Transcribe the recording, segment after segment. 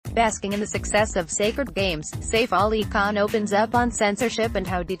Basking in the success of Sacred Games, Saif Ali Khan opens up on censorship and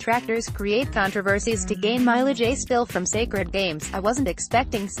how detractors create controversies to gain mileage. A still from Sacred Games. I wasn't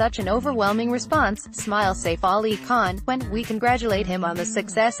expecting such an overwhelming response, smiles Saif Ali Khan, when we congratulate him on the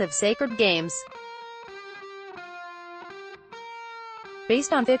success of Sacred Games.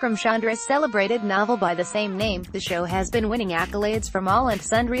 Based on Vikram Chandra's celebrated novel by the same name, the show has been winning accolades from all and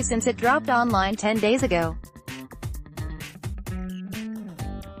sundry since it dropped online 10 days ago.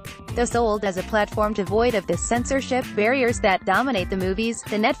 Though sold as a platform devoid of the censorship barriers that dominate the movies,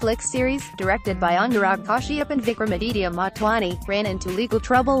 the Netflix series, directed by Anurag Kashyap and Vikramaditya Motwani, ran into legal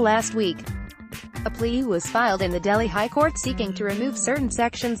trouble last week. A plea was filed in the Delhi High Court seeking to remove certain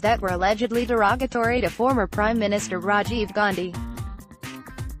sections that were allegedly derogatory to former Prime Minister Rajiv Gandhi.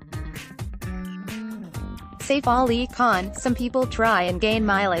 Saif Ali Khan, some people try and gain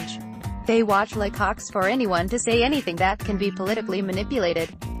mileage. They watch like hawks for anyone to say anything that can be politically manipulated.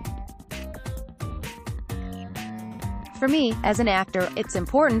 For me, as an actor, it's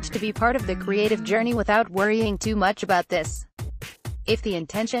important to be part of the creative journey without worrying too much about this. If the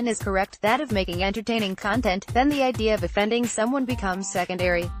intention is correct, that of making entertaining content, then the idea of offending someone becomes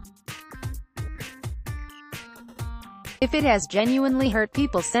secondary. If it has genuinely hurt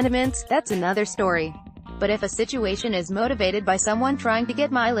people's sentiments, that's another story. But if a situation is motivated by someone trying to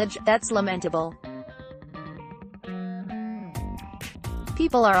get mileage, that's lamentable.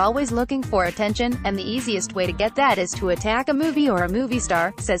 People are always looking for attention, and the easiest way to get that is to attack a movie or a movie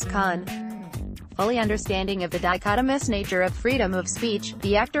star, says Khan. Fully understanding of the dichotomous nature of freedom of speech,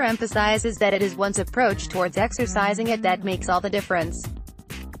 the actor emphasizes that it is one's approach towards exercising it that makes all the difference.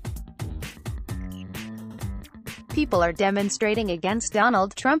 People are demonstrating against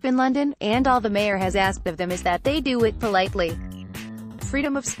Donald Trump in London, and all the mayor has asked of them is that they do it politely.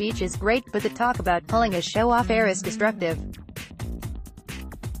 Freedom of speech is great, but the talk about pulling a show off air is destructive.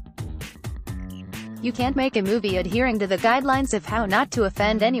 You can't make a movie adhering to the guidelines of how not to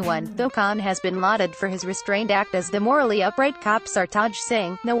offend anyone, though Khan has been lauded for his restrained act as the morally upright cop Sartaj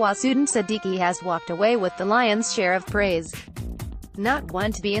Singh. Nawazuddin Siddiqui has walked away with the lion's share of praise. Not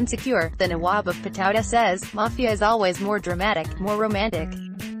one to be insecure, the Nawab of Patauda says, Mafia is always more dramatic, more romantic.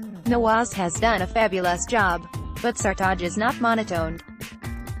 Nawaz has done a fabulous job. But Sartaj is not monotoned.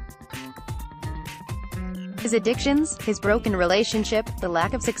 His addictions, his broken relationship, the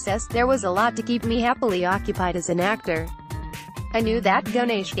lack of success, there was a lot to keep me happily occupied as an actor. I knew that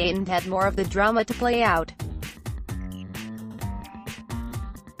Ganesh Gayton had more of the drama to play out.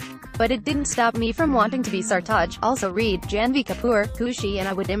 But it didn't stop me from wanting to be Sartaj. Also read Janvi Kapoor, Kushi, and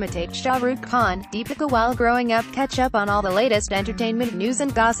I would imitate Shah Rukh Khan, Deepika while growing up. Catch up on all the latest entertainment news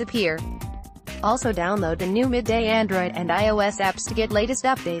and gossip here. Also download the new Midday Android and iOS apps to get latest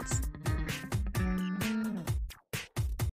updates.